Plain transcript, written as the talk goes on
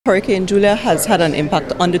Hurricane Julia has had an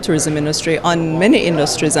impact on the tourism industry, on many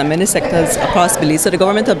industries and many sectors across Belize. So the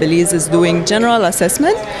government of Belize is doing general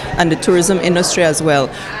assessment and the tourism industry as well.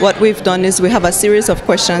 What we've done is we have a series of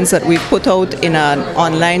questions that we've put out in an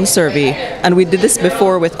online survey, and we did this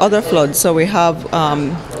before with other floods. So we have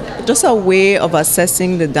just a way of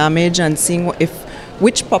assessing the damage and seeing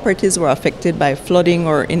which properties were affected by flooding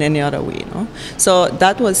or in any other way. So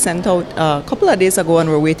that was sent out a couple of days ago, and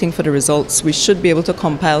we're waiting for the results. We should be able to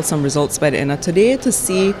compile some results by the end of today to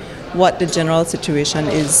see what the general situation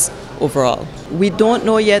is overall. We don't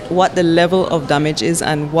know yet what the level of damage is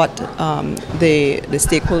and what the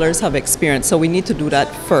stakeholders have experienced. So we need to do that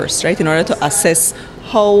first, right, in order to assess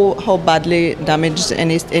how badly damaged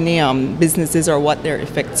any businesses or what their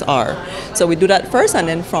effects are. So we do that first, and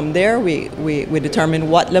then from there we determine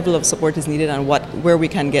what level of support is needed and where we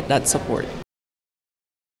can get that support.